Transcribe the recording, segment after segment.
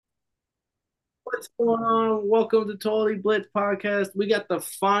What's going on? Welcome to Totally Blitz Podcast. We got the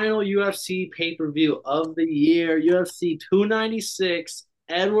final UFC pay-per-view of the year, UFC 296,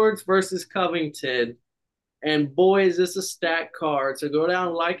 Edwards versus Covington. And boy, is this a stacked card. So go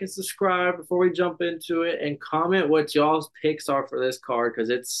down, like, and subscribe before we jump into it, and comment what y'all's picks are for this card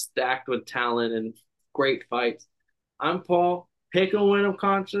because it's stacked with talent and great fights. I'm Paul, pick and win of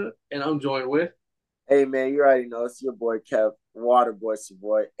Contra, and I'm joined with. Hey man, you already know it's your boy Kev, Waterboy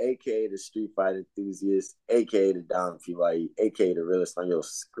boy, aka the Street Fight Enthusiast, aka the Don PYE, aka the realest on your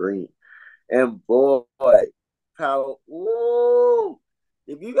screen. And boy, how woo!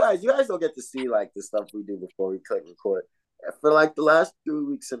 If you guys don't get to see like the stuff we do before we click record. For like the last 3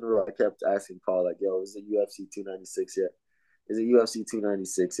 weeks in a row, I kept asking Paul, like, yo, is it UFC 296 yet? Is it UFC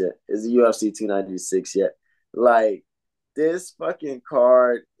 296 yet? Is it UFC 296 yet? Like, this fucking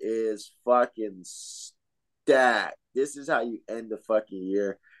card is fucking stacked. This is how you end the fucking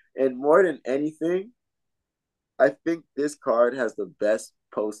year. And more than anything, I think this card has the best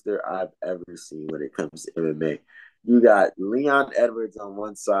poster I've ever seen when it comes to MMA. You got Leon Edwards on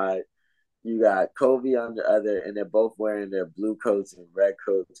one side, you got Kobe on the other, and they're both wearing their blue coats and red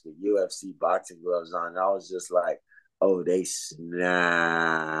coats with UFC boxing gloves on. And I was just like, oh, they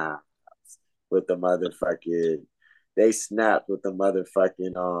snap with the motherfucking they snapped with the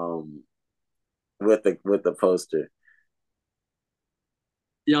motherfucking with the poster.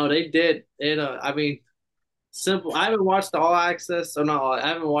 They did. I mean, simple. I haven't watched the All Access, or not all. I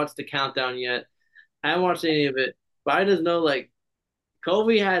haven't watched the countdown yet. I haven't watched any of it, but I just know like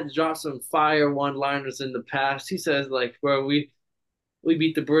Kobe had dropped some fire one-liners in the past. He says like, "Bro, we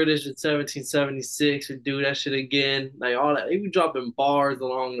beat the British in 1776. We do that shit again." Like all that. He was dropping bars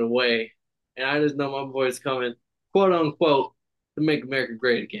along the way, and I just know my boy's coming, quote unquote, to make America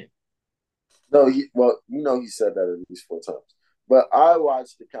great again. No, he said that at least 4 times. But I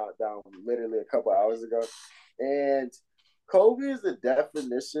watched the countdown literally a couple hours ago, and Kobe is the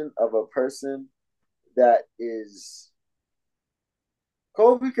definition of a person that is.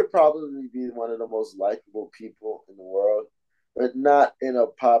 Kobe could probably be one of the most likable people in the world, but not in a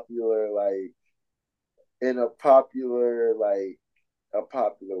popular a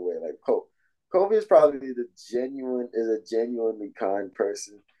popular way. Like Kobe is probably a genuinely kind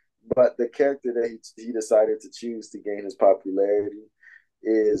person, but the character that he decided to choose to gain his popularity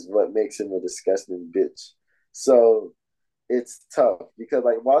is what makes him a disgusting bitch. So it's tough because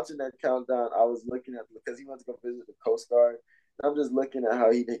like watching that countdown, I was looking at because he went to go visit the Coast Guard. I'm just looking at how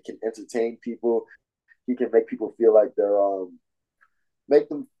he can entertain people. He can make people feel like make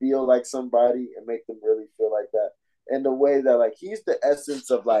them feel like somebody and make them really feel like that. And the way that like he's the essence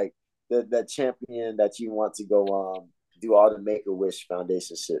of like the champion that you want to go do all the Make a Wish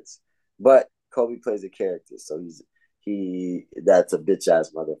Foundation shits. But Kobe plays a character, so he that's a bitch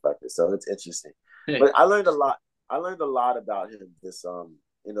ass motherfucker. So it's interesting. Hey, But I learned a lot. I learned a lot about him this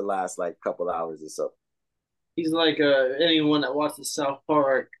in the last like couple hours or so. he's like anyone that watches South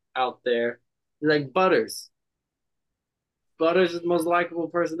Park out there. He's like Butters. Butters is the most likable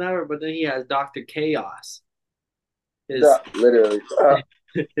person ever, but then he has Dr. Chaos, his Yeah, literally.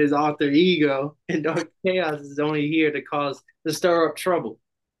 his alter ego, and Dr. Chaos is only here to stir up trouble.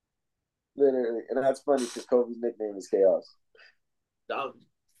 Literally. And that's funny because Kobe's nickname is Chaos. Um,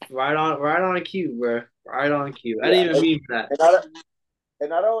 right on cue, bro. Right on cue. I Yeah. didn't even mean that. And I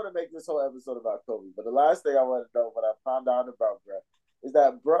and I don't want to make this whole episode about Kobe, but the last thing I want to know, what I found out about bro, is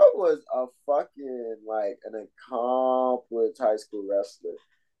that bro was a fucking like an accomplished high school wrestler.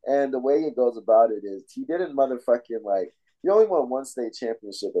 And the way it goes about it is he didn't motherfucking like he only won one state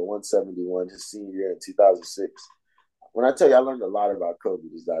championship at 171 his senior year in 2006. When I tell you I learned a lot about Kobe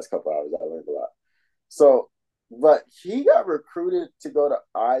these last couple hours, I learned a lot. So, but he got recruited to go to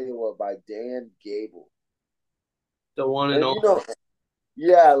Iowa by Dan Gable. The one and And only.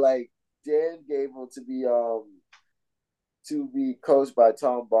 yeah, like Dan Gable to be coached by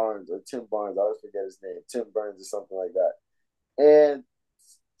Tom Barnes or Tim Barnes. I always forget his name, Tim Burns or something like that. And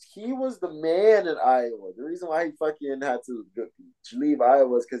he was the man in Iowa. The reason why he fucking had to leave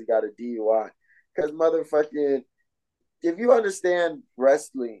Iowa is because he got a DUI. Because motherfucking, if you understand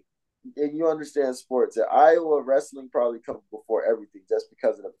wrestling and you understand sports, at Iowa wrestling probably comes before everything just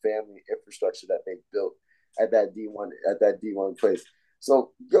because of the family infrastructure that they built at that D1 place.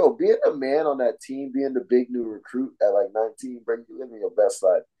 So, yo, being a man on that team, being the big new recruit at like 19, bring you living your best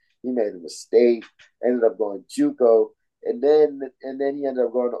life. He made a mistake, ended up going JUCO, and then he ended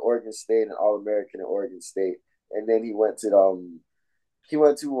up going to Oregon State and All American at Oregon State, and then he went to his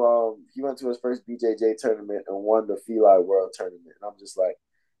first BJJ tournament and won the Feli World Tournament. And I'm just like,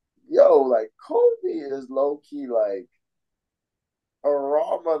 yo, like Kobe is low key like a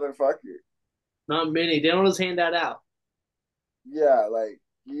raw motherfucker. Not many. They don't just hand that out. Yeah, like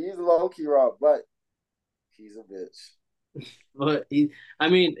he's low key raw, but he's a bitch. But I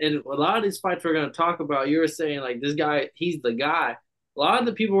mean, and a lot of these fights we're going to talk about, you were saying like this guy, he's the guy. A lot of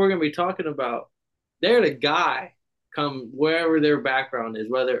the people we're going to be talking about, they're the guy. Come wherever their background is,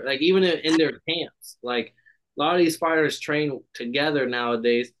 whether like even in their camps. Like a lot of these fighters train together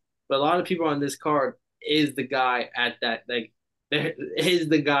nowadays, but a lot of people on this card is the guy at that like is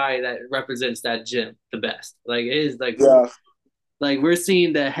the guy that represents that gym the best. Like it is Yeah, like we're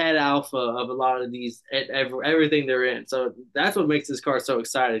seeing the head alpha of a lot of these everything they're in. So that's what makes this card so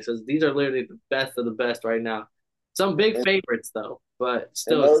exciting because these are literally the best of the best right now. Some big and, favorites though, but and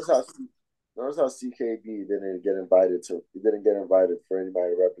still. notice how CKB didn't get invited to. He didn't get invited for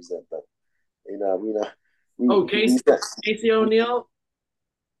anybody to represent them. You know, Oh, we Casey O'Neill.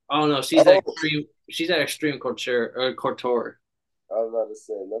 Oh no, oh, She's at extreme couture or couture. I was about to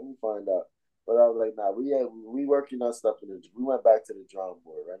say, let me find out. But I was like, nah, we working on stuff we went back to the drawing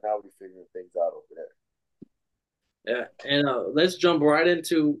board. Right now we figuring things out over there. Yeah, and let's jump right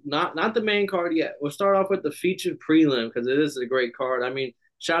into not the main card yet. We'll start off with the featured prelim because it is a great card. I mean,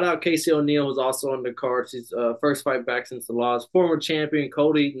 shout out Casey O'Neill who's also on the card. She's first fight back since the loss. Former champion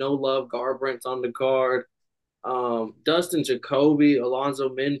Cody No Love Garbrandt's on the card. Dustin Jacoby, Alonzo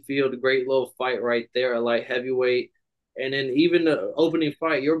Minfield, a great little fight right there, a light heavyweight. And then even the opening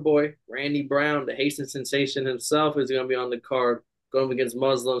fight, your boy Randy Brown, the Hastings sensation himself, is going to be on the card, going against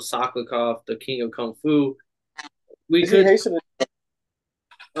Muslim Saklikov, the king of kung fu. We Is he could Haitian?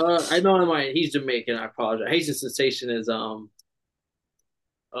 I know he's Jamaican. I apologize. Haitian sensation is old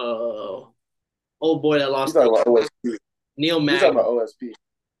boy that You lost talking to about OSP? Neil You talking Magny. about OSP?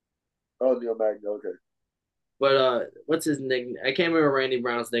 Oh, Neil Magno. Okay. But what's his nickname? I can't remember Randy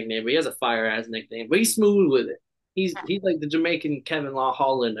Brown's nickname, but he has a fire ass nickname. But he's smooth with it. He's like the Jamaican Kevin Law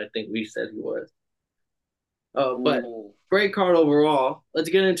Holland, I think we said he was. But Mm. great card overall. Let's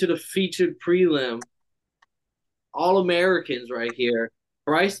get into the featured prelim. All Americans right here.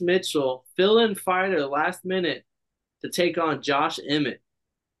 Bryce Mitchell, fill-in fighter last minute to take on Josh Emmett.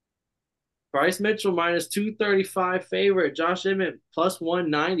 Bryce Mitchell minus 235 favorite. Josh Emmett plus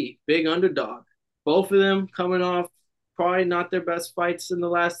 190. Big underdog. Both of them coming off probably not their best fights in the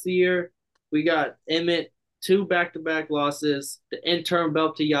last year. We got Emmett, two back to back losses, the interim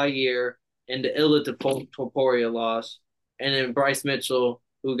belt to Yair, and the Illa to Topuria loss. And then Bryce Mitchell,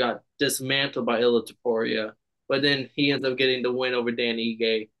 who got dismantled by Illa Topuria. But then he ends up getting the win over Dan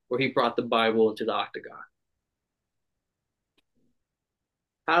Ige, where he brought the Bible into the octagon.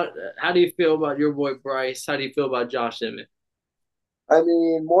 How how do you feel about your boy Bryce? How do you feel about Josh Emmett? I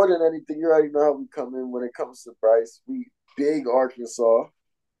mean, more than anything, you already know how we come in when it comes to Bryce. We big Arkansas,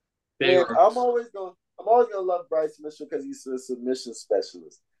 Big and Ark. I'm always gonna love Bryce Mitchell because he's a submission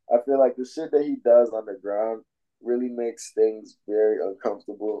specialist. I feel like the shit that he does on the ground really makes things very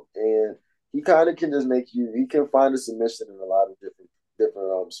uncomfortable, and he kind of can just make you. He can find a submission in a lot of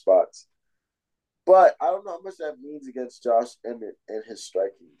different spots. But I don't know how much that means against Josh Emmett and his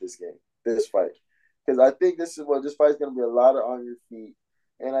striking this fight. Because I think this fight's gonna be a lot of on your feet.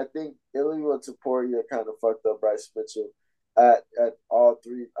 And I think Ilya Taporia kind of fucked up Bryce Mitchell at all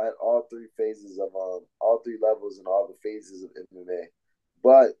three phases of all three levels and all the phases of MMA.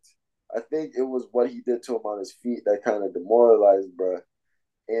 But I think it was what he did to him on his feet that kind of demoralized bruh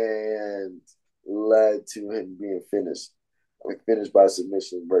and led to him being finished by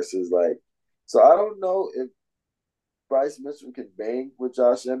submission versus like. So I don't know if Bryce Mitchell can bang with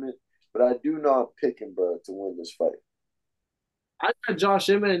Josh Emmett, but I do know I'm picking bro to win this fight. I got Josh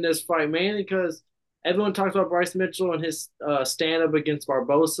Emmett in this fight mainly because everyone talks about Bryce Mitchell and his stand up against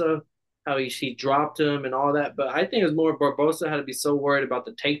Barbosa, how he dropped him and all that. But I think it was more Barbosa had to be so worried about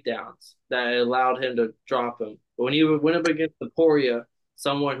the takedowns that it allowed him to drop him. But when he went up against the Poria,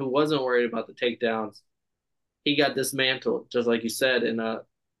 someone who wasn't worried about the takedowns, he got dismantled, just like you said. And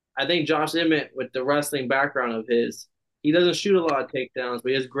I think Josh Emmett, with the wrestling background of his, he doesn't shoot a lot of takedowns, but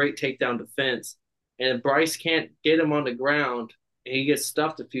he has great takedown defense. And if Bryce can't get him on the ground, and he gets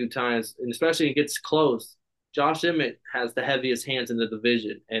stuffed a few times, and especially when he gets close, Josh Emmett has the heaviest hands in the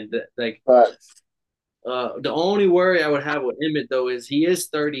division. And But the only worry I would have with Emmett though is he is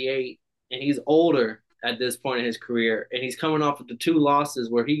 38 and he's older at this point in his career, and he's coming off of the two losses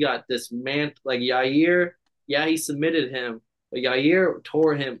where he got this man like Yair. Yeah, he submitted him, but Yair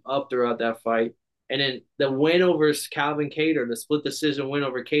tore him up throughout that fight. And then the win over Calvin Cater, the split decision win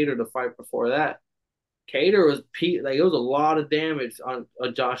over Cater, the fight before that. Cater was like it was a lot of damage on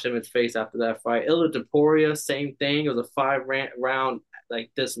Josh Emmett's face after that fight. Illa Taporia, same thing. It was a round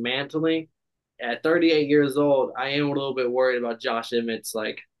like dismantling. At 38 years old, I am a little bit worried about Josh Emmett's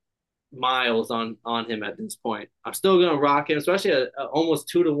like miles on him at this point. I'm still gonna rock him, especially a almost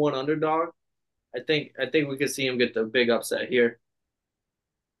 2-1 underdog. I think we could see him get the big upset here.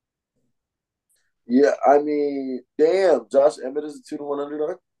 Yeah, I mean, damn, Josh Emmett is a 2-1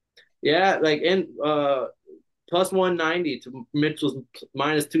 underdog. Yeah, like in plus 190 to Mitchell's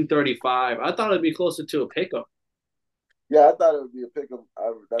minus 235. I thought it'd be closer to a pickup. Yeah, I thought it would be a pick 'em.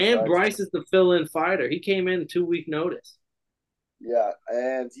 That's And what I Bryce expect. is the fill-in fighter. He came in 2 week notice. Yeah,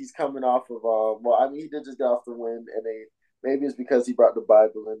 and he's coming off of well, I mean, he did just get off the win, and they maybe it's because he brought the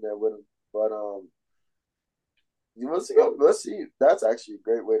Bible in there with him, but let's see. Let's see. That's actually a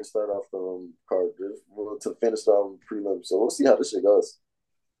great way to start off the card well, to finish prelim. So we'll see how this shit goes.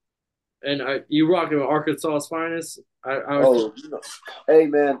 And you rocking with Arkansas's finest? I was Oh, hey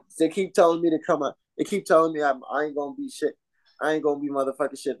man, they keep telling me to come out. They keep telling me I ain't gonna be shit. I ain't gonna be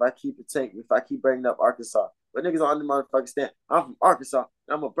motherfucking shit if I keep it tank. If I keep bringing up Arkansas, but niggas on the motherfucking stand. I'm from Arkansas.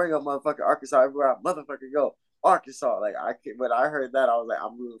 I'm gonna bring up motherfucking Arkansas everywhere I motherfucking go. Arkansas, like I can. When I heard that, I was like,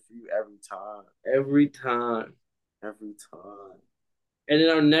 I'm rooting for you every time. every time. And then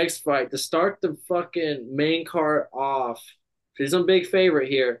our next fight to start the fucking main card off. He's a big favorite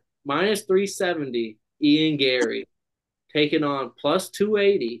here. Minus 370, Ian Garry taking on plus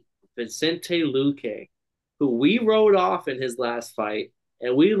 280, Vicente Luque, who we rode off in his last fight.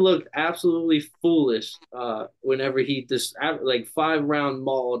 And we looked absolutely foolish whenever he just like 5 round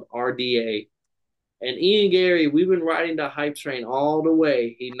mauled RDA. And Ian Garry, we've been riding the hype train all the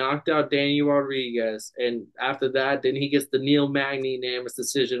way. He knocked out Danny Rodriguez, and after that, then he gets the Neil Magny unanimous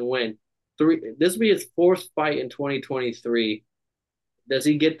decision win. This will be his fourth fight in 2023. Does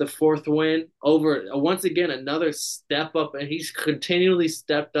he get the fourth win over once again another step up? And he's continually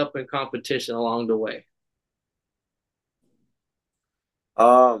stepped up in competition along the way.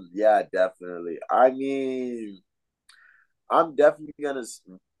 Yeah, definitely. I mean, I'm definitely gonna.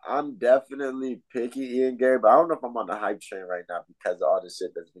 I'm definitely picky Ian Garry, but I don't know if I'm on the hype train right now because of all the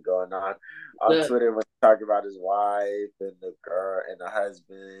shit that's been going on The Twitter when talking about his wife and the girl and the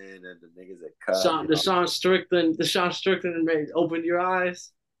husband and the niggas that cut, Sean, the Sean Strickland made opened your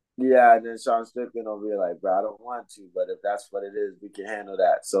eyes. Yeah, and then Sean Strickland will be like, bro, I don't want to, but if that's what it is, we can handle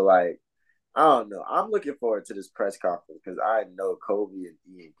that. So like, I don't know. I'm looking forward to this press conference because I know Kobe and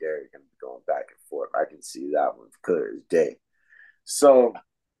Ian Garry are gonna be going back and forth. I can see that one clear as day. So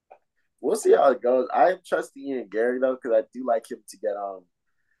we'll see how it goes. I am trusting Ian Garry though because I do like him to get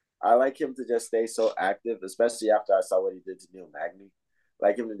I like him to just stay so active, especially after I saw what he did to Neil Magny.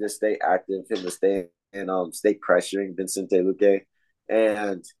 Like him to just stay active, him to stay and stay pressuring Vincente Luque,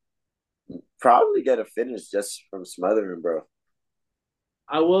 and probably get a finish just from smothering, bro.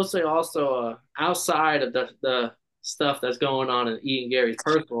 I will say also, outside of the stuff that's going on in Ian Gary's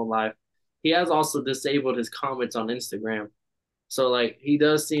personal life, he has also disabled his comments on Instagram. So like he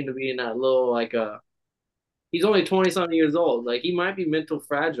does seem to be in that little like he's only 20 something years old. Like he might be mental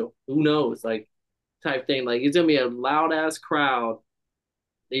fragile. Who knows? Like type thing. Like he's gonna be a loud ass crowd.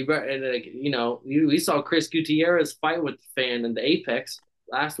 And like we saw Chris Gutierrez fight with the fan in the Apex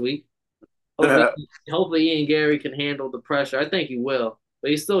last week. Hopefully, hopefully Ian Garry can handle the pressure. I think he will,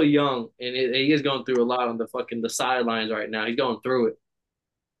 but he's still young and he is going through a lot on the sidelines right now. He's going through it.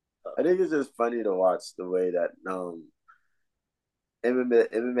 I think it's just funny to watch the way that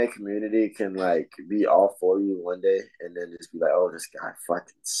MMA community can like be all for you one day and then just be like, oh, this guy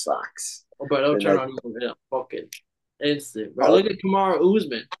fucking sucks. But they'll And turn like, on you in a fucking instant, bro. oh, Look at Kamaru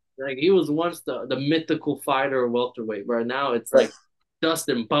Usman. Like he was once the mythical fighter of welterweight, bro. Now it's like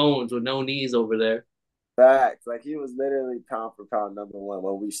Dustin Bones with no knees over there. facts. Like he was literally pound for pound number one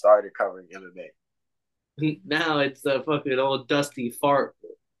when we started covering MMA. Now it's the fucking old dusty fart.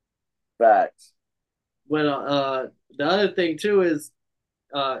 Facts. But the other thing too is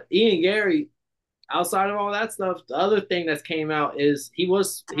Ian Garry, outside of all that stuff, the other thing that came out is he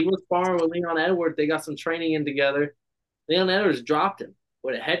was sparring with Leon Edwards. They got some training in together. Leon Edwards dropped him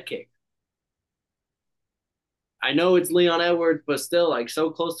with a head kick. I know it's Leon Edwards, but still, like so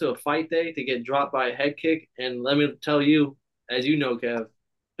close to a fight day to get dropped by a head kick. And let me tell you, as you know, Kev,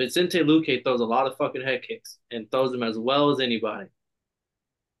 Vicente Luque throws a lot of fucking head kicks and throws them as well as anybody.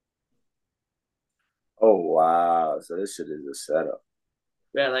 Oh wow. So this shit is a setup.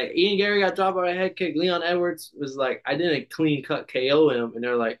 Yeah, like Ian Garry got dropped by a head kick. Leon Edwards was like, I didn't clean cut KO him, and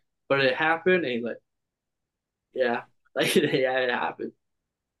they're like, but it happened. And he's like, yeah, like yeah, it happened.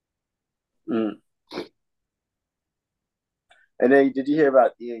 Mm. And then did you hear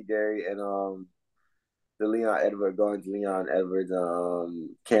about Ian Garry and the Leon Edwards going to Leon Edwards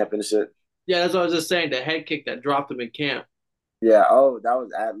camp and shit? Yeah, that's what I was just saying. The head kick that dropped him in camp. Yeah. Oh, that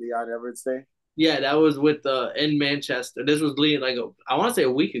was at Leon Edwards thing. Yeah, that was with in Manchester. This was Leon like I want to say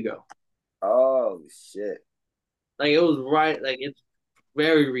a week ago. Oh shit. Like it was right, like it's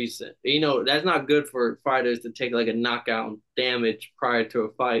very recent. That's not good for fighters to take like a knockout damage prior to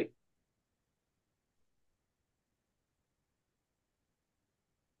a fight.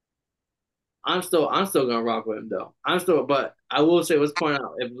 I'm still gonna rock with him though. But I will say, let's point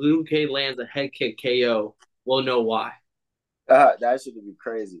out if Luque lands a head kick KO, we'll know why. That should be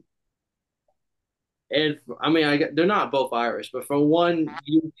crazy. And I mean, they're not both Irish, but from one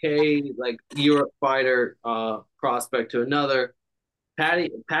UK like Europe fighter prospect to another, Paddy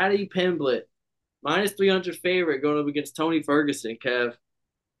Pimblett minus 300 favorite going up against Tony Ferguson. Kev,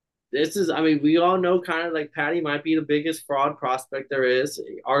 I mean, we all know kind of like Paddy might be the biggest fraud prospect there is.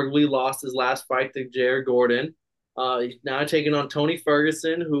 He arguably lost his last fight to Jared Gordon. He's now taking on Tony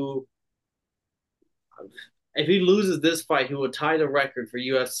Ferguson, who, if he loses this fight, he will tie the record for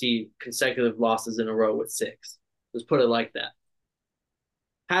UFC consecutive losses in a row with 6. Let's put it like that.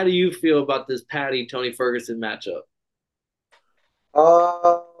 How do you feel about this Paddy Tony Ferguson matchup?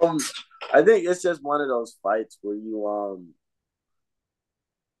 Um, I think it's just one of those fights where you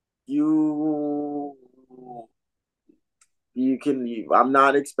I'm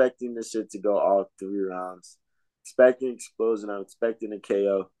not expecting this shit to go all 3 rounds. Expecting explosion. I'm expecting a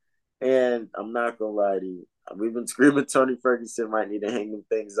KO. And I'm not gonna lie to you. We've been screaming Tony Ferguson might need to hang them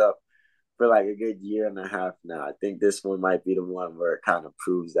things up for like a good year and a half now. I think this one might be the one where it kind of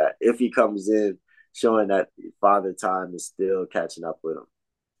proves that if he comes in showing that father time is still catching up with him.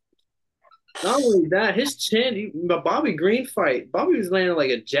 Not only that, his chin, the Bobby Green fight, Bobby was landing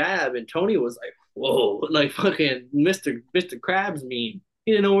like a jab, and Tony was like, "Whoa!" Like fucking Mr. Krabs meme.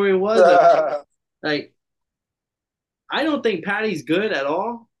 He didn't know where he was. Like, I don't think Paddy's good at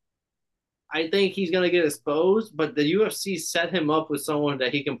all. I think he's gonna get exposed, but the UFC set him up with someone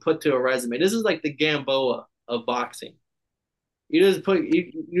that he can put to a resume. This is like the Gamboa of boxing. You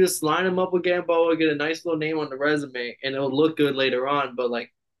just line him up with Gamboa, get a nice little name on the resume, and it'll look good later on. But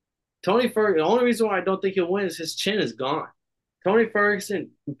like Tony Ferguson, the only reason why I don't think he'll win is his chin is gone. Tony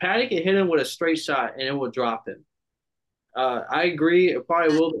Ferguson, Paddy can hit him with a straight shot and it will drop him. I agree. It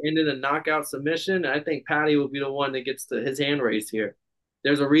probably will end in a knockout submission. I think Paddy will be the one that gets his hand raised here.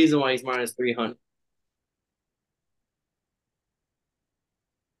 There's a reason why he's minus 300.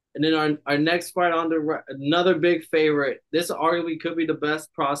 And then our next fight on another big favorite. This arguably could be the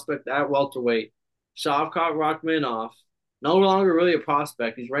best prospect at welterweight. Shavkat Rakhmonov, no longer really a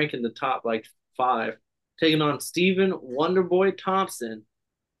prospect. He's ranked in the top like 5, taking on Stephen Wonderboy Thompson.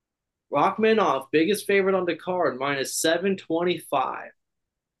 Rakhmonov, biggest favorite on the card, minus 725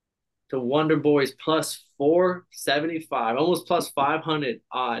 to Wonderboy's plus 475, almost plus 500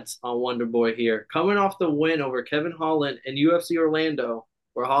 odds on Wonderboy here. Coming off the win over Kevin Holland in UFC Orlando,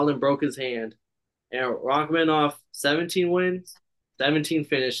 where Holland broke his hand. And Rakhmonov, 17 wins, 17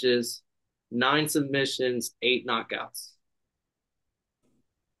 finishes, 9 submissions, 8 knockouts.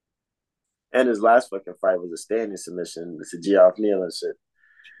 And his last fucking fight was a standing submission. It's a Geoff Neal and shit.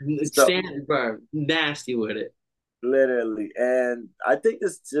 Standing, bro, nasty with it. Literally. And I think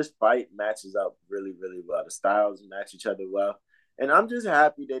this fight matches up really, really well. The styles match each other well. And I'm just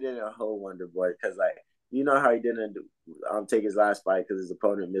happy they didn't hold Wonder Boy because, like, you know how he didn't take his last fight because his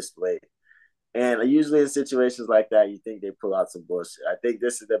opponent missed weight. And usually in situations like that, you think they pull out some bullshit. I think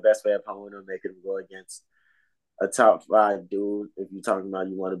this is the best way of holding him, making him go against a top 5 dude. If you're talking about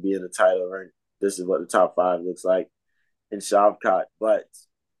you want to be in the title rank, this is what the top 5 looks like in Shavkat. But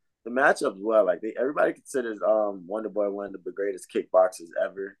the matchup as well, like everybody considers Wonder Boy one of the greatest kickboxers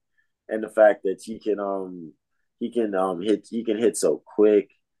ever, and the fact that he can hit so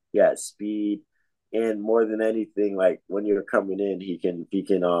quick, he has speed, and more than anything, like when you're coming in, he can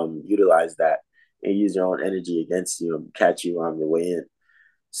utilize that and use your own energy against you and catch you on the way in.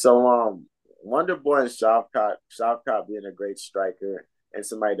 So Wonder Boy and Shavkat being a great striker and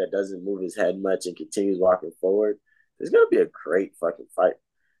somebody that doesn't move his head much and continues walking forward, it's gonna be a great fucking fight.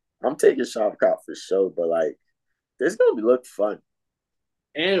 I'm taking Shavkat for sure, but like, this gonna look fun.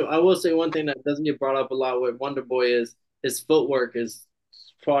 And I will say one thing that doesn't get brought up a lot with Wonder Boy is his footwork is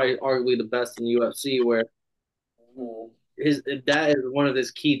probably arguably the best in the UFC. Where that is one of his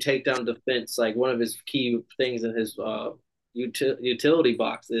key takedown defense, like one of his key things in his utility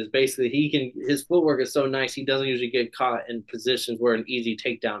box is basically his footwork is so nice he doesn't usually get caught in positions where an easy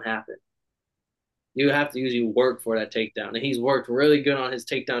takedown happens. You have to usually work for that takedown. And he's worked really good on his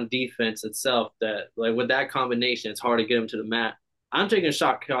takedown defense itself that like with that combination, it's hard to get him to the mat. I'm taking a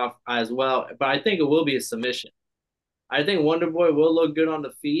shot off as well, but I think it will be a submission. I think Wonder Boy will look good on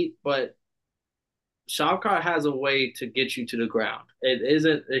the feet, but Shavkat has a way to get you to the ground. It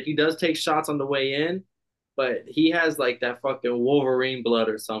isn't he does take shots on the way in, but he has like that fucking Wolverine blood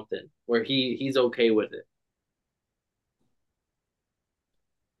or something where he's okay with it.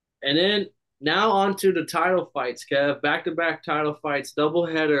 And then now on to the title fights, Kev. Back to back title fights, double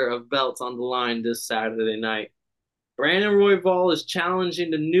header of belts on the line this Saturday night. Brandon Royval is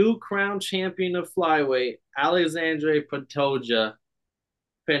challenging the new crown champion of flyweight, Alexandre Pantoja.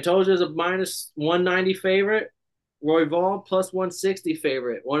 Pantoja is a minus 190 favorite. Royval plus 160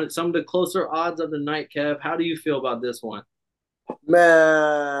 favorite. Some of the closer odds of the night, Kev. How do you feel about this one?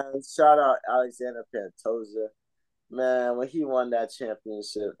 Man, shout out Alexander Pantoja. Man, when he won that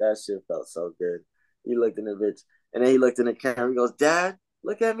championship, that shit felt so good. He looked in the bitch, and then he looked in the camera. He goes, "Dad,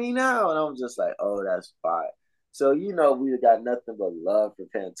 look at me now," and I'm just like, "Oh, that's fine." So we got nothing but love for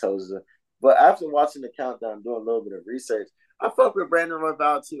Pantoja. But after watching the countdown, doing a little bit of research, I fuck with Brandon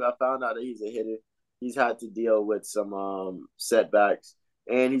Royval too. I found out that he's a hitter. He's had to deal with some setbacks,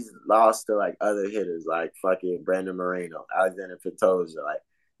 and he's lost to like other hitters like fucking Brandon Moreno, Alexander Pantoja. Like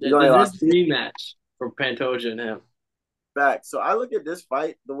he's only This lost is a rematch for Pantoja and him. back. So I look at this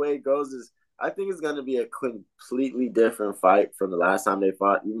fight, the way it goes is I think it's going to be a completely different fight from the last time they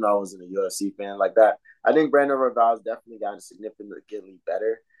fought, even though I wasn't a UFC fan like that. I think Brandon Royval's definitely gotten significantly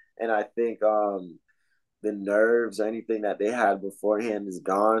better. And I think the nerves or anything that they had beforehand is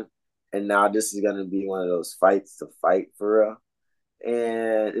gone. And now this is going to be one of those fights to fight for real.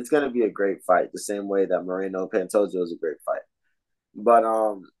 And it's going to be a great fight, the same way that Moreno Pantoja was a great fight. But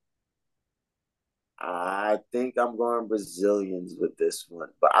I think I'm going Brazilians with this one,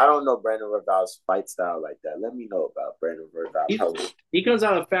 but I don't know Brandon Royval's fight style like that. Let me know about Brandon Royval. He comes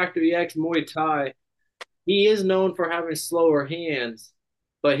out of Factory X Muay Thai. He is known for having slower hands,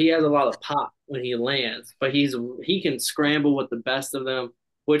 but he has a lot of pop when he lands. But he can scramble with the best of them,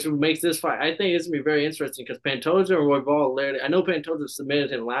 which makes this fight. I think it's gonna be very interesting because Pantoja and Royval literally. I know Pantoja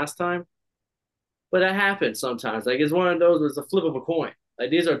submitted him last time, but that happens sometimes. Like it's one of those. It's a flip of a coin. Like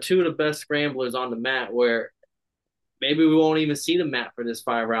these are two of the best scramblers on the mat. Where maybe we won't even see the mat for this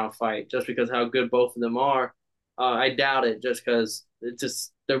 5 round fight just because how good both of them are. I doubt it just because it's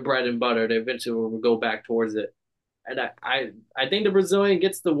just their bread and butter. They eventually will go back towards it. And I think the Brazilian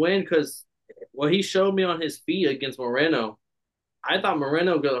gets the win because what he showed me on his feet against Moreno, I thought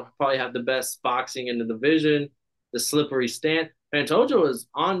Moreno gonna probably have the best boxing in the division, the slippery stand. Pantoja was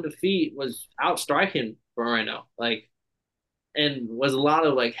on the feet, was outstriking Moreno, like, and was a lot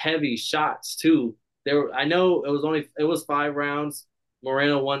of like heavy shots too. I know it was 5 rounds.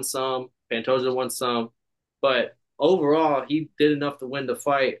 Moreno won some, Pantoja won some, but overall he did enough to win the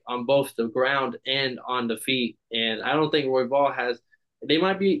fight on both the ground and on the feet. And I don't think Royval has. They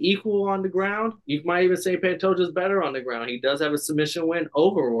might be equal on the ground. You might even say Pantoja's better on the ground. He does have a submission win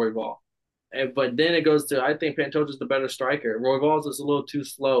over Royval. But then it goes to I think Pantoja's the better striker. Royval's just a little too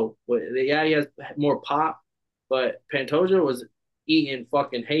slow. But yeah, he has more pop, but Pantoja was eating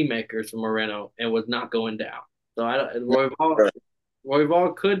fucking haymakers from Moreno and was not going down. So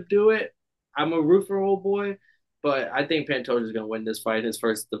Royval could do it. I'm a root for old boy, but I think Pantoja's gonna win this fight, his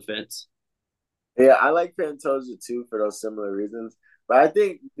first defense. Yeah, I like Pantoja too for those similar reasons. But I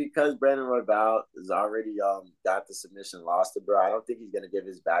think because Brandon Royval has already got the submission lost to bro, I don't think he's gonna give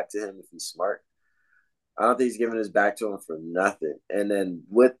his back to him if he's smart. I don't think he's giving his back to him for nothing. And then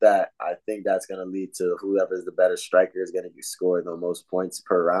with that, I think that's going to lead to whoever is the better striker is going to be scoring the most points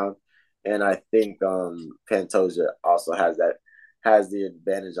per round. And I think Pantoja also has the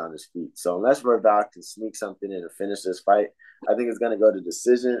advantage on his feet. So unless Royval can sneak something in and finish this fight, I think it's going to go to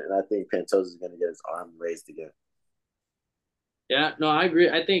decision, and I think Pantoja is going to get his arm raised again. Yeah, no, I agree.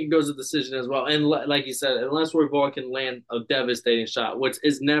 I think it goes to decision as well. And like you said, unless Royval can land a devastating shot, which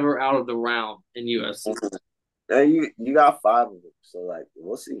is never out of the realm in UFC. And you got 5 of them, so like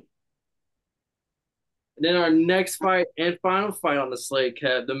we'll see. And then our next fight and final fight on the slate,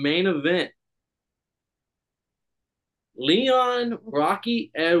 Kev, the main event. Leon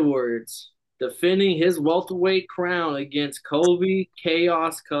Rocky Edwards defending his welterweight crown against Colby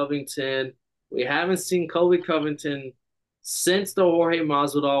Chaos Covington. We haven't seen Colby Covington since the Jorge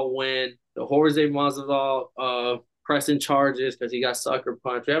Masvidal win, the Jorge Masvidal pressing charges because he got sucker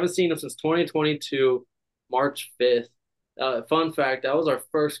punched. We haven't seen him since 2022, March 5th. Fun fact, that was our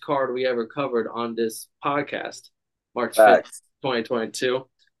first card we ever covered on this podcast, March 5th, 2022.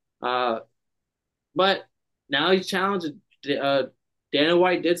 But now he's challenging. Dana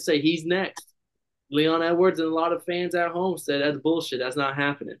White did say he's next. Leon Edwards and a lot of fans at home said that's bullshit. That's not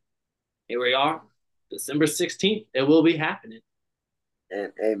happening. Here we are, December 16th. It will be happening.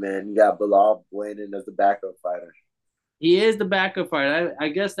 And hey, man, you got Bilal winning as the backup fighter. He is the backup fighter. I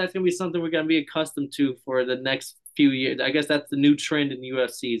guess that's gonna be something we're gonna be accustomed to for the next few years. I guess that's the new trend in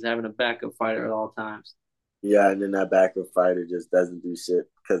UFC is having a backup fighter at all times. Yeah, and then that backup fighter just doesn't do shit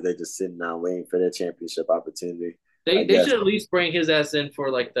because they just sitting down waiting for their championship opportunity. I They guess, should at least bring his ass in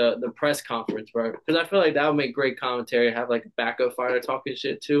for like the press conference, bro. Because I feel like that would make great commentary. Have like a backup fighter talking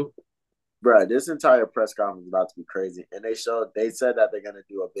shit too. bro, this entire press conference is about to be crazy. And they said that they're gonna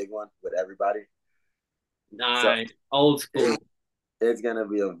do a big one with everybody. So Nice, old it, school. it's gonna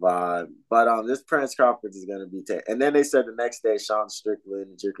be a vibe. But this press conference is gonna be and then they said the next day, Sean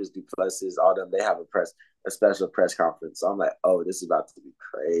Strickland, Jerkers Duplessis, all them, they have a special press conference. So I'm like, oh, this is about to be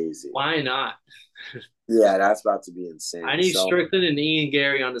crazy. Why not? Yeah, that's about to be I insane. need So Strickland and Ian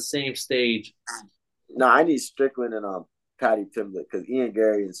Garry on the same stage. no, I need Strickland and Patty Pimblett because Ian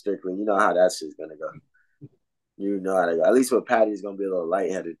Garry and Strickland, you know how that shit's gonna go. You know how to go. At least with Patty's gonna be a little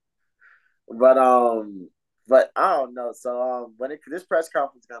lightheaded. But but I don't know. So this press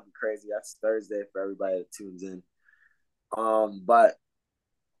conference is gonna be crazy. That's Thursday for everybody that tunes in. But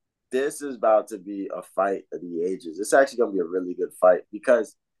this is about to be a fight of the ages. It's actually gonna be a really good fight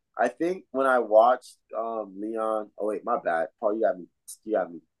because I think when I watched Leon, oh wait, my bad. Paul, you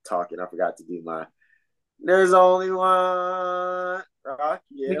got me talking. I forgot to do my there's only one Rocky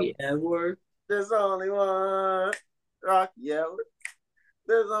Ricky Edwards. Edwards. There's only one Rocky Edwards.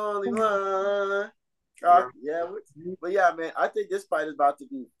 There's only one Rocky Edwards. But yeah, man, I think this fight is about to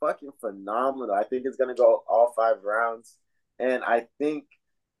be fucking phenomenal. I think it's gonna go all 5 rounds, and I think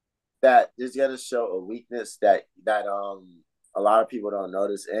that is gonna show a weakness that a lot of people don't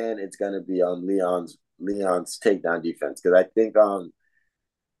notice, and it's gonna be on Leon's takedown defense because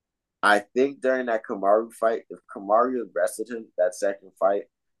I think during that Kamaru fight, if Kamaru wrestled him that second fight,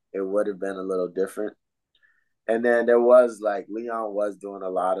 it would have been a little different. And then there was like Leon was doing a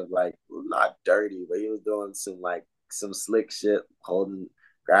lot of like not dirty, but he was doing some slick shit,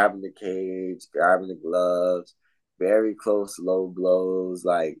 grabbing the cage, grabbing the gloves, very close low blows.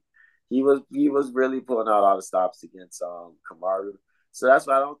 Like he was really pulling out all the stops against Kamaru. So that's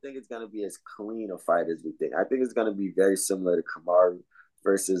why I don't think it's gonna be as clean a fight as we think. I think it's gonna be very similar to Kamaru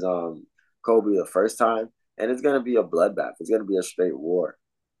versus Kobe the first time, and it's gonna be a bloodbath. It's gonna be a straight war.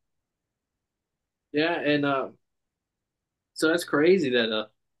 Yeah, and so that's crazy that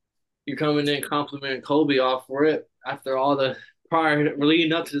you're coming in complimenting Kobe off for it after all the prior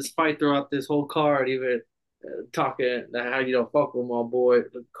leading up to this fight throughout this whole card, even talking how you don't fuck with my boy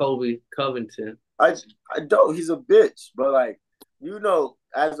Kobe Covington. I I don't. He's a bitch, but like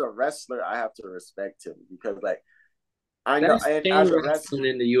as a wrestler, I have to respect him because like I know, Best and chain as a wrestler, wrestling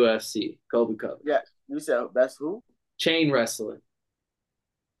in the UFC, Kobe Covington. yeah, you said that's who? Chain wrestling.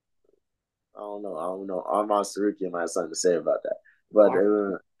 I don't know. I don't know. Armand Saruki might have something to say about that, but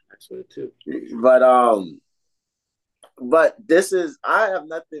That's what it too. but but this is I have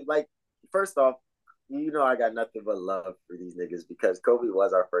nothing like. First off, I got nothing but love for these niggas because Kobe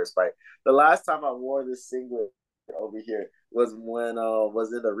was our first fight. The last time I wore this singlet over here was when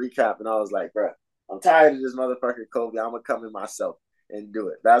was in the recap, and I was like, bro, I'm tired of this motherfucker Kobe. I'm gonna come in myself and do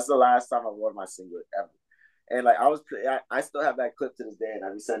it. That's the last time I wore my singlet ever. And like I still have that clip to this day, and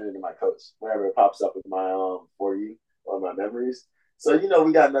I be sending it to my coach whenever it pops up in my for you or my memories. So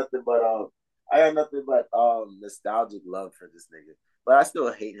we got nothing but I got nothing but nostalgic love for this nigga. But I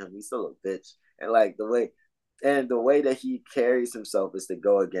still hate him. He's still a bitch. And like the way that he carries himself is to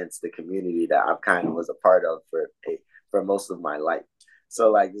go against the community that I kind of was a part of for most of my life.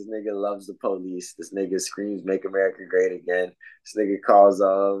 So like this nigga loves the police. This nigga screams "Make America Great Again." This nigga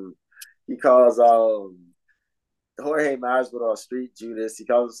calls Jorge Masvidal Street Judas. He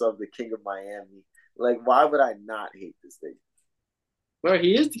calls himself the King of Miami. Like, why would I not hate this thing? Bro,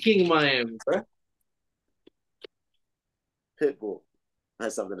 he is the king of Miami, bro. Pitbull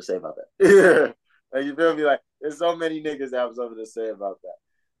has something to say about that. Like, you feel me? Like, there's so many niggas that have something to say about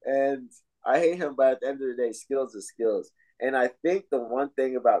that. And I hate him, but at the end of the day, skills are skills. And I think the one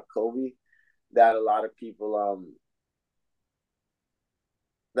thing about Kobe that a lot of people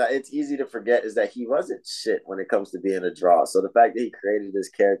that it's easy to forget is that he wasn't shit when it comes to being a draw. So the fact that he created this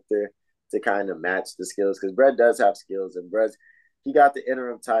character to kind of match the skills, because Brett does have skills, and he got the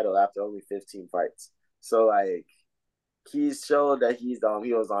interim title after only 15 fights. So like he's shown that he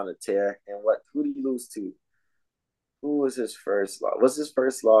was on a tear. And who did he lose to? Who was his first loss? Was his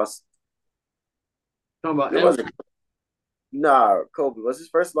first loss? Talking about It wasn't. Nah, Kobe. Was his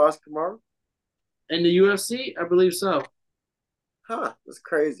first loss Kamaru? in the UFC, I believe so. Huh, that's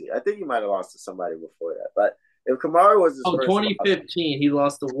crazy. I think he might have lost to somebody before that. But if Kamaru was his Oh, first loss, 2015, he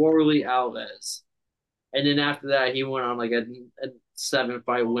lost to Warley Alves. And then after that, he went on like a 7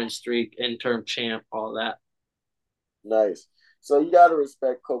 fight win streak, interim champ, all that. nice. So you gotta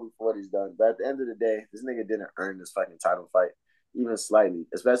respect Kobe for what he's done. But at the end of the day, this nigga didn't earn this fucking title fight, even slightly,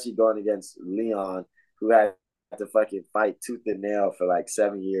 especially going against Leon, who had to fucking fight tooth and nail for like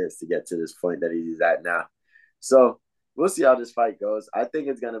 7 years to get to this point that he's at now. So we'll see how this fight goes. I think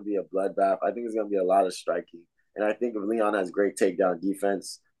it's gonna be a bloodbath. I think it's gonna be a lot of striking. And I think if Leon has great takedown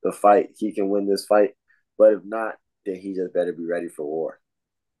defense, the fight, he can win this fight. But if not, then he just better be ready for war.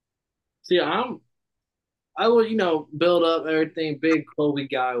 See, I will, build up everything. Big Kobe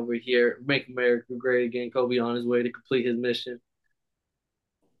guy over here, make America great again. Kobe on his way to complete his mission.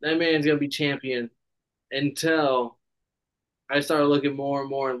 That man's gonna be champion until I started looking more and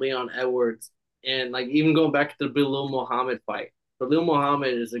more at Leon Edwards, and like even going back to the Bilal Muhammad fight. Bilal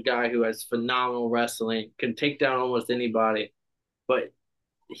Muhammad is a guy who has phenomenal wrestling, can take down almost anybody, but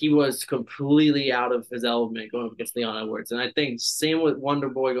he was completely out of his element going up against Leon Edwards. And I think same with Wonder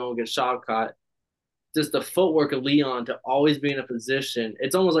Boy going against Shavkat, just the footwork of Leon to always be in a position.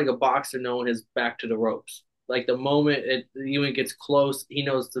 It's almost like a boxer knowing his back to the ropes. Like the moment it even gets close, he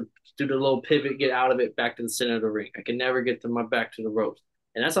knows to do the little pivot, get out of it, back to the center of the ring. I can never get to my back to the ropes.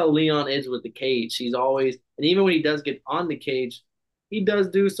 And that's how Leon is with the cage. He's always, and even when he does get on the cage, he does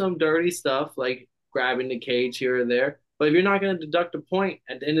do some dirty stuff like grabbing the cage here and there. But if you're not going to deduct a point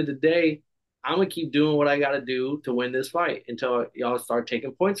at the end of the day, I'm going to keep doing what I got to do to win this fight until y'all start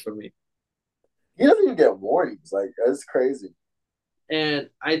taking points from me. He doesn't even get warnings. Like, that's crazy. And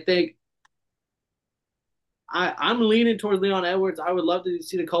I think I'm leaning towards Leon Edwards. I would love to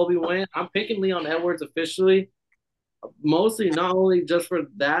see the Colby win. I'm picking Leon Edwards officially, mostly not only just for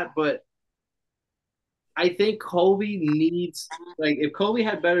that, but I think Colby needs, like if Colby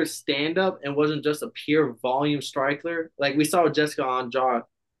had better stand up and wasn't just a pure volume striker, like we saw with Jessica Andrade,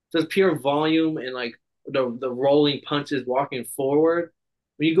 just pure volume and like the rolling punches walking forward.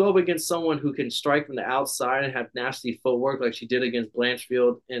 When you go up against someone who can strike from the outside and have nasty footwork like she did against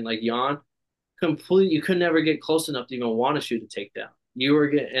Blanchfield and like Jan, you could never get close enough to even want to shoot a takedown. You were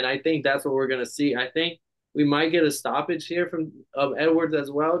getting, and I think that's what we're gonna see. I think we might get a stoppage here from Edwards as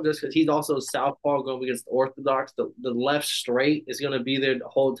well, just because he's also southpaw going against the orthodox. The left straight is gonna be there the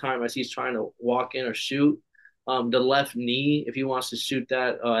whole time as he's trying to walk in or shoot. The left knee, if he wants to shoot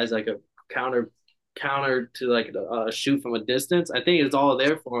that as like a counter to like a shoot from a distance, I think it's all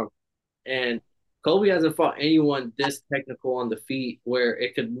there for him. And Kobe hasn't fought anyone this technical on the feet where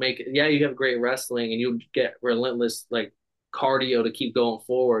it could make it. Yeah, you have great wrestling and you get relentless like cardio to keep going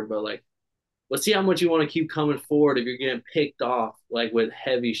forward, but like let's see how much you want to keep coming forward if you're getting picked off like with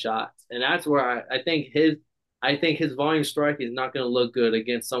heavy shots. And that's where I think his volume strike is not going to look good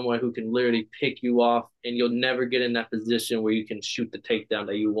against someone who can literally pick you off and you'll never get in that position where you can shoot the takedown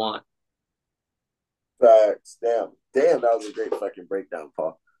that you want. Facts. Damn, that was a great fucking breakdown,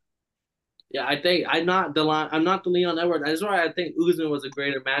 Paul. Yeah, I think I'm not the Leon Edwards. That's why I think Usman was a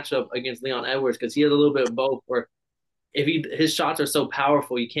greater matchup against Leon Edwards because he has a little bit of both. Where if his shots are so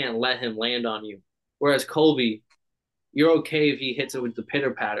powerful, you can't let him land on you. Whereas Colby, you're okay if he hits it with the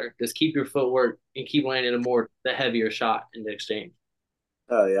pitter patter. Just keep your footwork and keep landing the heavier shot in the exchange.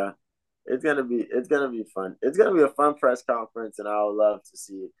 Oh yeah. It's gonna be fun. It's gonna be a fun press conference, and I would love to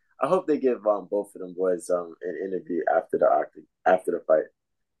see it. I hope they give both of them boys an interview after the fight.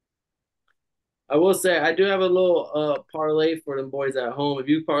 I will say I do have a little parlay for them boys at home. If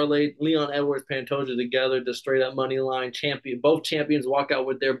you parlay Leon Edwards Pantoja together, the straight up money line champion, both champions walk out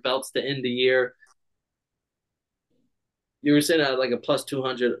with their belts to end the year. You were sitting at like a plus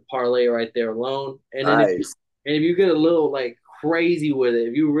 200 parlay right there alone. Nice. And if you get a little like crazy with it,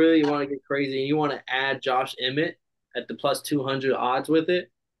 if you really want to get crazy and you want to add Josh Emmett at the plus 200 odds with it,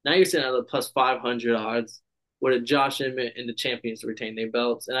 now you're sitting at the plus 500 odds with a Josh Emmett and the champions to retain their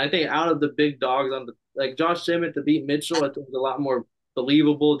belts. And I think out of the big dogs on the like Josh Emmett to beat Mitchell, I think is a lot more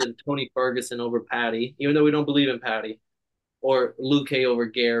believable than Tony Ferguson over Patty, even though we don't believe in Patty, or Luque over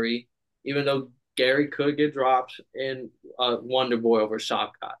Garry, even though Garry could get dropped in Wonder Boy over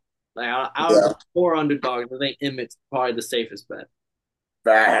Shavkat. Like out of Yeah. the four underdogs, I think Emmett's probably the safest bet.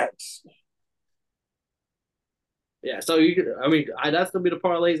 Facts. Yeah, so that's gonna be the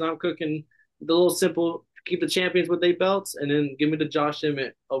parlays I'm cooking. The little simple, keep the champions with their belts, and then give me the Josh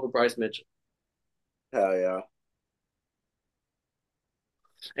Emmett over Bryce Mitchell. Hell yeah.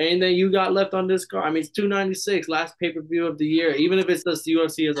 And then you got left on this card. I mean, it's 296, last pay per view of the year. Even if it's just the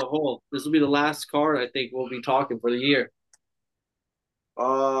UFC as a whole, this will be the last card I think we'll be talking for the year.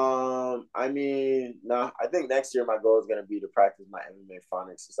 I mean, no, I think next year my goal is gonna be to practice my MMA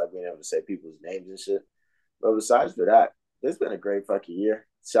phonics, just like being able to say people's names and shit. But besides for that, it's been a great fucking year.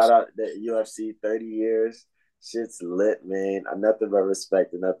 Shout out the UFC 30 years. Shit's lit, man. Nothing but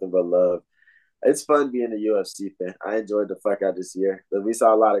respect and nothing but love. It's fun being a UFC fan. I enjoyed the fuck out this year. But we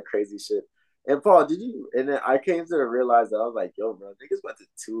saw a lot of crazy shit. And Paul, did you? And then I came to realize that I was like, yo, bro, niggas went to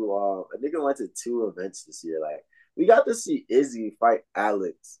two. A nigga went to two events this year. Like, we got to see Izzy fight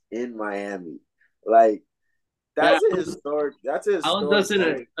Alex in Miami. Like, Yeah, that's a historic. That's a I was historic just in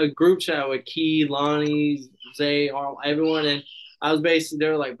moment. a group chat with Key, Lonnie, Zay, all everyone, and I was basically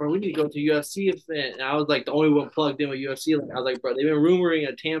they were like, bro, we need to go to UFC event, and I was like the only one plugged in with UFC. Like, I was like, bro, they've been rumoring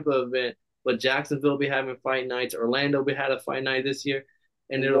a Tampa event, but Jacksonville be having fight nights, Orlando be had a fight night this year,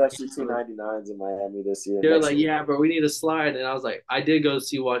 and The UFC 299s in Miami this year, they're next like, year. yeah, bro, we need a slide, and I was like, I did go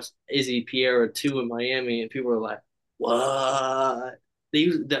see watch Izzy Pierre 2 in Miami, and people were like, what?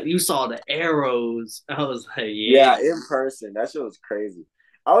 You saw the arrows? I was like, yeah. Yeah, in person. That shit was crazy.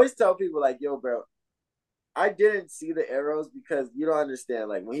 I always tell people like, yo, bro, I didn't see the arrows because you don't understand.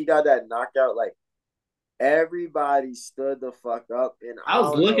 Like when he got that knockout, like everybody stood the fuck up, and I I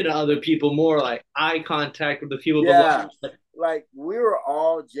was don't looking know. at other people more like eye contact with the people below. Yeah, like we were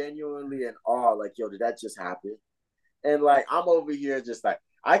all genuinely in awe. Like, yo, did that just happen? And like I'm over here just like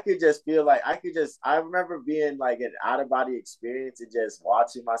I could just feel like I remember being like an out of body experience and just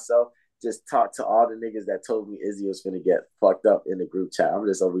watching myself just talk to all the niggas that told me Izzy was gonna get fucked up in the group chat. I'm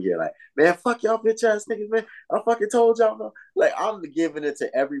just over here like, man, fuck y'all bitch ass niggas, man. I fucking told y'all, no. Like I'm giving it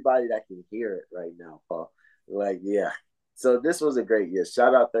to everybody that can hear it right now, Paul. Like, yeah. So this was a great year.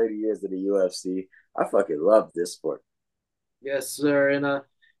 Shout out 30 years to the UFC. I fucking love this sport. Yes, sir. And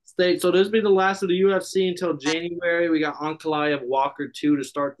state. So this will be the last of the UFC until January. We got Ankalaev Walker 2 to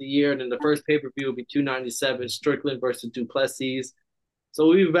start the year, and then the first pay per view will be 297 Strickland versus Duplessis. So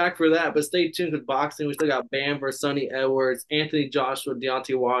we'll be back for that. But stay tuned with boxing. We still got Bam versus Sonny Edwards, Anthony Joshua,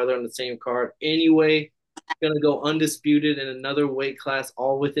 Deontay Wilder on the same card. Anyway, gonna go undisputed in another weight class,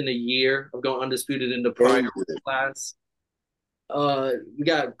 all within a year of going undisputed in the prior Dangerous. class. We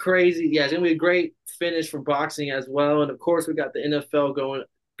got crazy. Yeah, it's gonna be a great finish for boxing as well. And of course, we got the NFL going,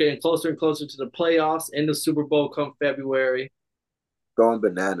 getting closer and closer to the playoffs and the Super Bowl come February. Going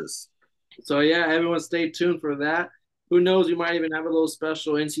bananas. So yeah, everyone stay tuned for that. Who knows? We might even have a little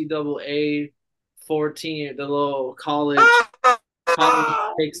special NCAA 14, the little college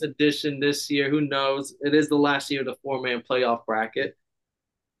picks edition this year. Who knows? It is the last year of the 4-man playoff bracket.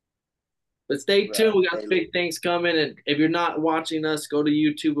 But stay tuned. Right. We got Hey, big things coming. And if you're not watching us, go to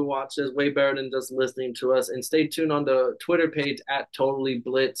YouTube and watch us. Way better than just listening to us. And stay tuned on the Twitter page at Totally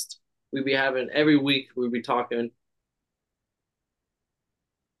Blitzed. We be having every week. We'll be talking.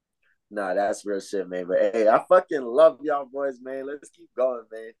 nah, that's real shit, man. But hey, I fucking love y'all boys, man. Let's keep going,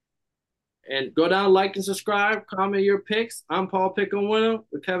 man. And go down, like, and subscribe. Comment your picks. I'm Paul Pick'em Winner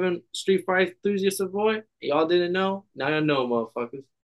with Kevin Street Fight Enthusiast Avoid. Y'all didn't know? Now you know, motherfuckers.